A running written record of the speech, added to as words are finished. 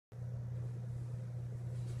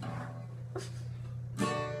Your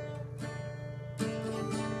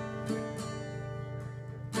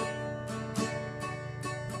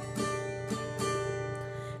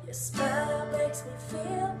smile makes me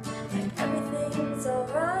feel like everything's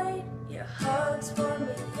alright. Your hugs warm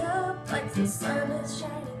me up like the sun is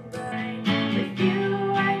shining bright. With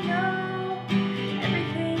you I know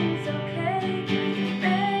everything's okay. You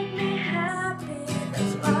make me happy,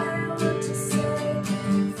 that's why I want to say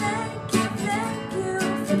thank you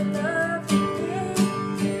for loving me.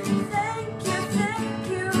 Thank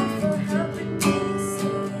you for helping me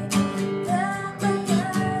see that my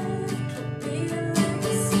life can be a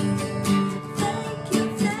legacy. Thank you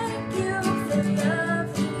for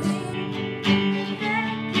loving me.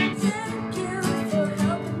 Thank you for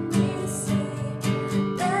helping me see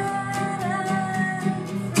that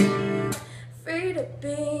I'm free to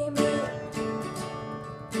be me.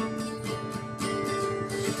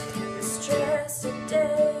 You're stressed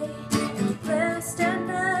today and blessed at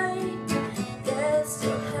night, yet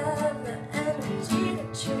still have the energy to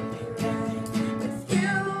treat me right. With you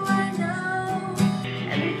I know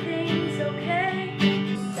everything's okay.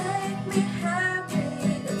 Make me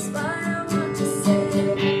happy, that's why I want to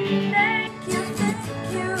say thank you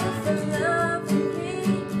for loving me.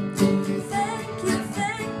 Thank you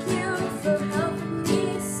for helping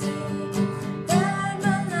me see that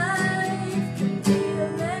my life can be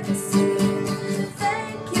a legacy.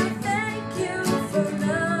 Thank you for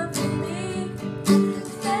loving me.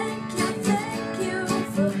 Thank you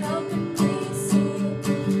for helping me see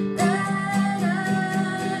that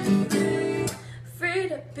I'm free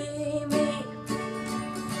to be me.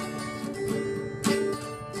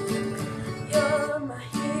 You're my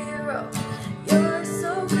hero, you're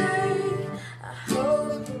so great. I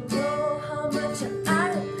hope you know how much I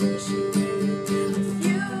appreciate you. With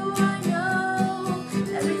you I know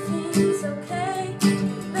everything's okay.